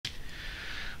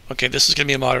Okay, this is going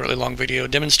to be a moderately long video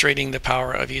demonstrating the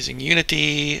power of using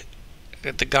Unity,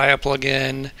 the Gaia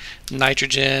plugin,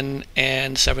 nitrogen,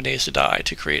 and 7 Days to Die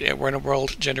to create a random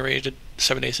world generated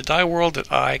 7 Days to Die world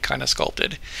that I kind of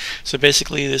sculpted. So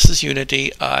basically this is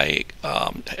Unity. I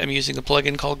am using a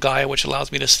plugin called Gaia, which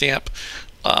allows me to stamp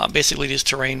basically these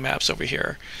terrain maps over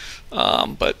here.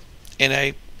 And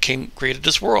I created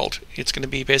this world. It's going to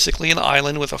be basically an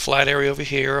island with a flat area over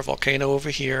here, a volcano over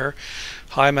here,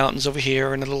 high mountains over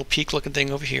here, and a little peak looking thing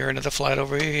over here, another flat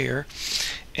over here.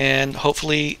 And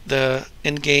hopefully the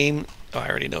end game, I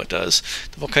already know it does,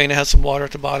 the volcano has some water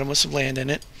at the bottom with some land in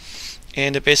it,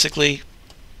 and it basically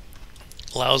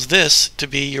allows this to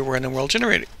be your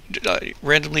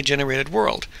randomly generated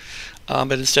world.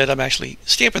 But instead I'm actually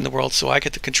stamping the world so I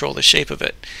get to control the shape of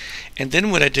it. And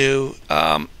then what I do,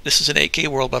 this is an 8K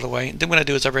world by the way, then what I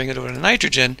do is I bring it over to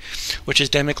nitrogen, which is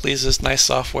Damocles, this nice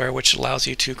software which allows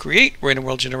you to create random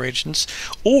world generations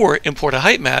or import a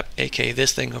height map, aka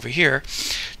this thing over here,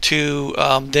 to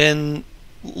then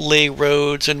lay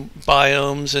roads and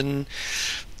biomes and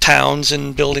towns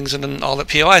and buildings and all that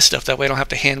POI stuff. That way I don't have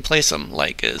to hand place them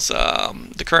like is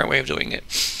the current way of doing it.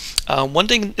 One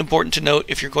thing important to note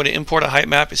if you're going to import a height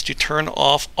map is to turn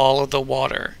off all of the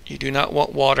water. You do not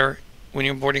want water when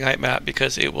you're importing a height map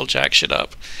because it will jack shit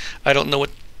up. I don't know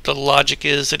what the logic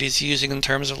is that he's using in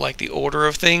terms of like the order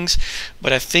of things,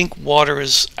 but I think water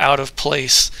is out of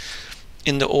place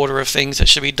in the order of things that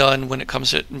should be done when it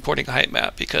comes to importing a height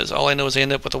map, because all I know is I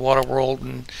end up with a water world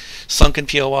and sunken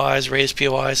POIs, raised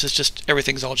POIs. It's just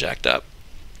everything's all jacked up.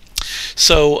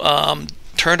 So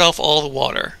turned off all the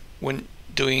water when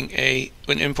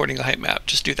importing a height map.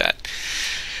 Just do that.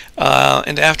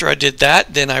 And after I did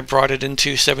that, then I brought it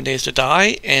into 7 Days to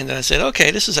Die, and then I said, okay,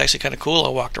 this is actually kind of cool. I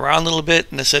walked around a little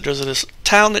bit, and I said, there's this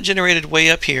town that generated way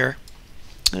up here.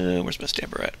 Where's my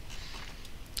stamper at?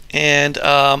 And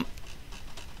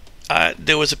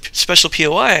there was a special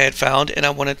POI I had found, and I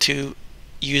wanted to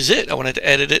use it. I wanted to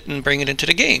edit it and bring it into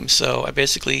the game. So I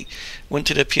basically went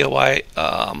to the POI,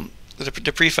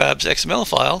 the prefabs XML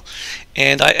file,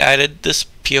 and I added this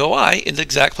POI in the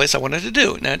exact place I wanted to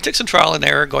do. Now it took some trial and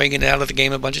error going in and out of the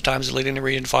game a bunch of times, deleting and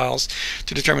reading files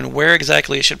to determine where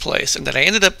exactly it should place, and then I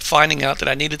ended up finding out that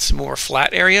I needed some more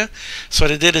flat area. So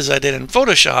what I did is I did in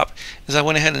Photoshop is I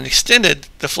went ahead and extended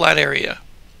the flat area.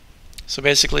 So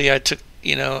basically I took,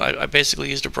 I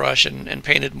basically used a brush and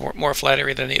painted more flat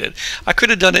area than I needed. I could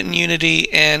have done it in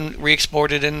Unity and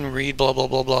re-exported and read blah blah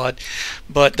blah blah,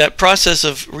 but that process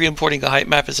of re-importing a height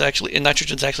map is actually in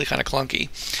nitrogen is actually kind of clunky,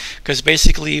 because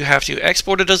basically you have to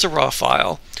export it as a raw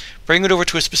file, bring it over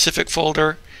to a specific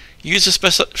folder, use a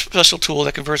special tool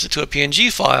that converts it to a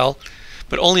PNG file,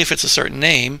 but only if it's a certain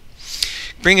name,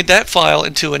 bring that file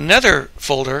into another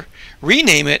folder,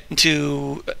 rename it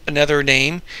into another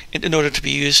name in order to be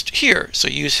used here. So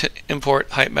use import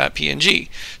height map PNG.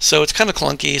 So it's kind of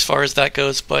clunky as far as that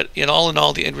goes, but in all,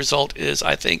 the end result is,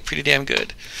 I think, pretty damn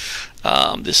good.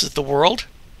 This is the world.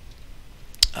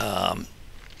 You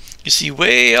see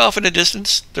way off in the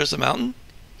distance, there's a mountain.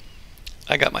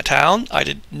 I got my town. I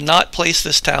did not place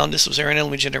this town. This was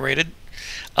randomly generated.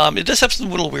 It does have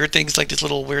some little weird things, like these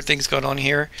little weird things going on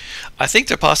here. I think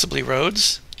they're possibly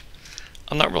roads.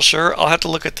 I'm not real sure. I'll have to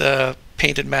look at the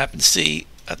painted map and see,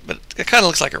 but it kind of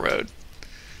looks like a road.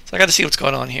 So I got to see what's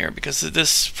going on here, because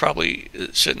this probably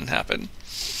shouldn't happen.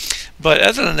 But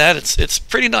other than that, it's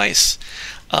pretty nice.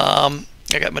 I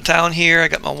got my town here. I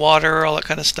got my water, all that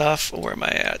kind of stuff. Where am I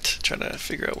at? Trying to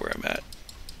figure out where I'm at.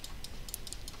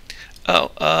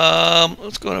 Oh,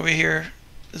 what's going over here?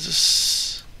 Is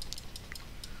this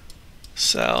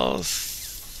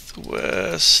southwest?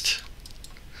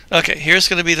 Okay, here's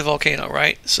going to be the volcano,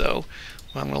 right? So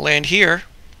I'm going to land here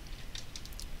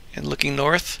and looking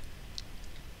north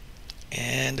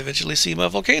and eventually see my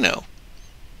volcano.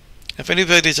 If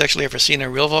anybody's actually ever seen a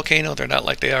real volcano, they're not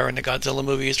like they are in the Godzilla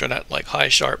movies. They're not like high,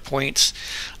 sharp points.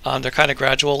 They're kind of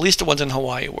gradual. At least the ones in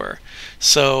Hawaii were.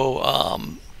 So,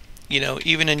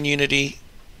 even in Unity,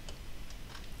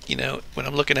 when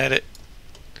I'm looking at it,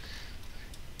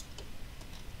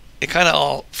 it kind of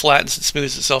all flattens and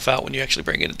smooths itself out when you actually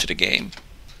bring it into the game.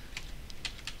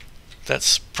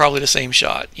 That's probably the same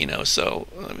shot, so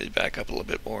let me back up a little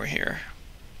bit more here.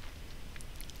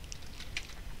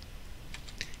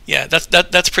 Yeah,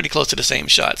 that's pretty close to the same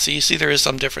shot. So you see there is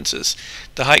some differences.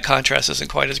 The height contrast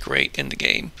isn't quite as great in the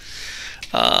game.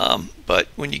 But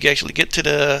when you actually get to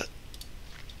the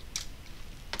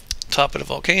top of the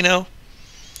volcano,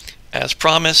 as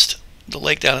promised, the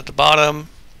lake down at the bottom,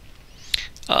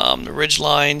 the ridge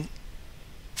line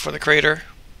for the crater,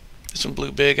 this one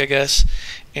blew big, I guess,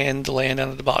 and the land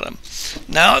down at the bottom.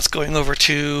 Now it's going over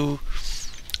to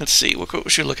Let's see, what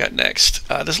should we look at next?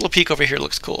 This little peak over here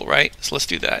looks cool, right? So let's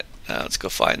do that. Let's go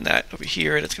find that over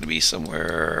here. That's going to be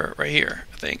somewhere right here,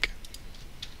 I think.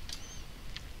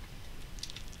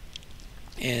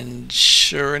 And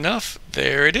sure enough,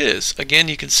 there it is. Again,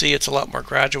 you can see it's a lot more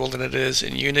gradual than it is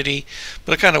in Unity,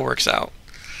 but it kind of works out.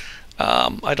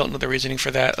 I don't know the reasoning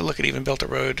for that. Look, it even built a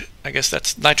road. I guess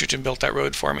that's Nitrogen built that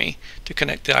road for me to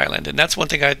connect the island. And that's one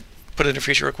thing I put in a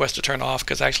feature request to turn off,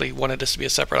 because I actually wanted this to be a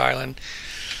separate island.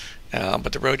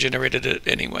 But the road generated it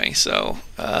anyway. So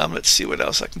let's see what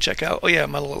else I can check out. Oh yeah,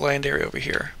 my little land area over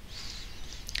here.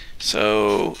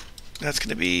 So that's going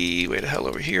to be way the hell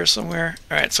over here somewhere.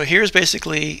 Alright, so here's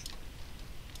basically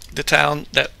the town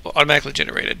that automatically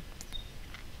generated.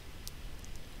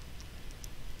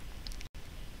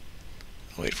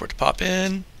 Wait for it to pop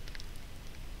in.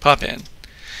 Pop in.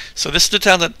 So this is the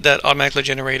town that automatically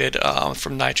generated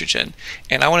from Nitrogen.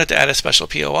 And I wanted to add a special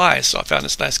POI, so I found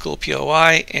this nice cool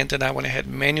POI, and then I went ahead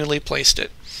and manually placed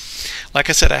it. Like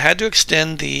I said, I had to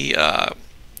extend the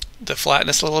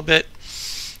flatness a little bit,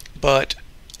 but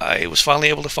I was finally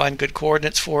able to find good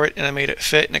coordinates for it, and I made it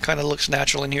fit, and it kind of looks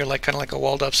natural in here, kind of like a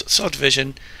walled up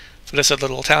subdivision for this other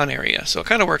little town area. So it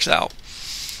kind of works out.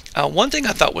 One thing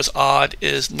I thought was odd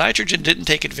is Nitrogen didn't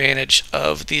take advantage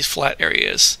of these flat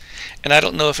areas, and I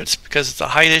don't know if it's because it's a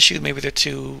height issue, maybe they're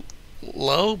too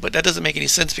low, but that doesn't make any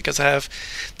sense because I have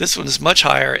this one is much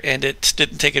higher and it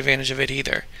didn't take advantage of it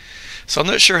either. So I'm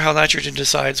not sure how Nitrogen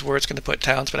decides where it's going to put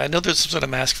towns, but I know there's some sort of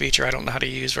mask feature I don't know how to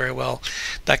use very well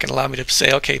that can allow me to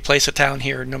say, okay, place a town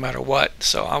here no matter what.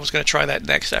 So I was going to try that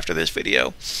next after this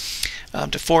video,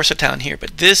 to force a town here.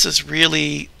 But this is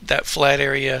really that flat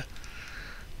area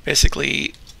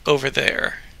basically over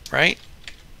there, right?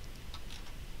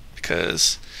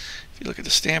 Because if you look at the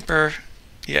stamper,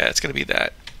 yeah, it's going to be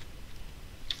that.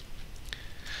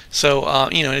 So,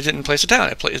 you know, it didn't place a town.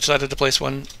 It decided to place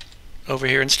one over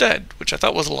here instead, which I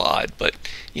thought was a little odd, but,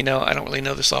 you know, I don't really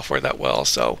know the software that well,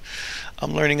 so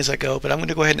I'm learning as I go. But I'm going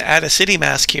to go ahead and add a city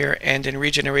mask here and then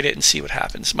regenerate it and see what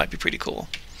happens. It might be pretty cool.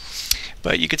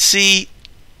 But you could see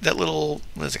that little,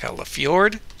 what is it called, a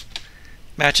fjord?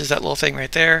 Matches that little thing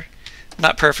right there.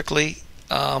 Not perfectly,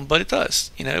 but it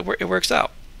does. You know, it works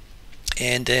out.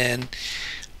 And then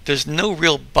there's no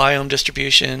real biome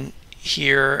distribution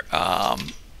here.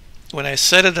 When I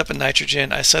set it up in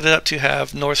Nitrogen, I set it up to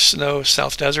have North Snow,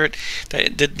 South Desert.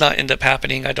 That did not end up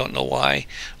happening. I don't know why.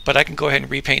 But I can go ahead and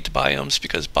repaint the biomes,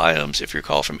 because biomes, if you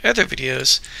recall from other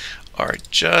videos, are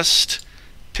just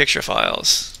picture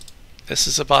files. This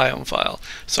is a biome file.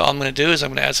 So all I'm going to do is I'm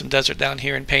going to add some desert down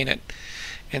here and paint it.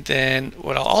 And then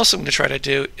what I'm also going to try to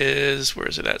do is, where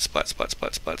is it at? Splat, splat,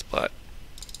 splat, splat, splat.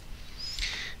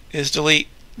 Is delete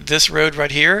this road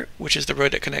right here, which is the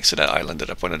road that connects to that island that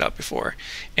I pointed out before.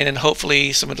 And then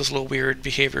hopefully some of those little weird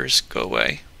behaviors go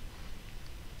away.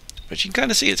 But you can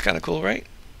kind of see it's kind of cool, right?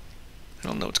 I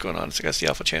don't know what's going on. I guess the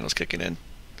alpha channel's kicking in.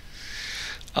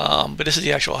 But this is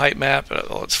the actual height map.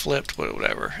 Oh, it's flipped,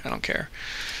 whatever. I don't care.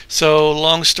 So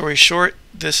long story short,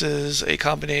 this is a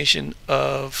combination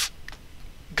of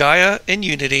Gaia and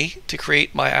Unity to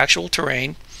create my actual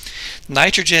terrain,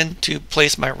 Nitrogen to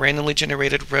place my randomly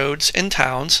generated roads and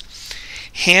towns,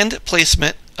 hand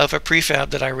placement of a prefab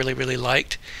that I really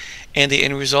liked, and the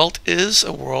end result is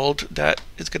a world that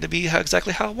is going to be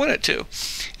exactly how I want it to.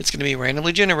 It's going to be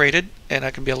randomly generated, and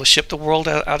I can be able to ship the world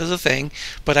out as a thing,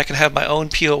 but I can have my own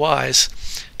POIs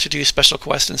to do special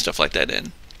quests and stuff like that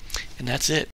in. And that's it.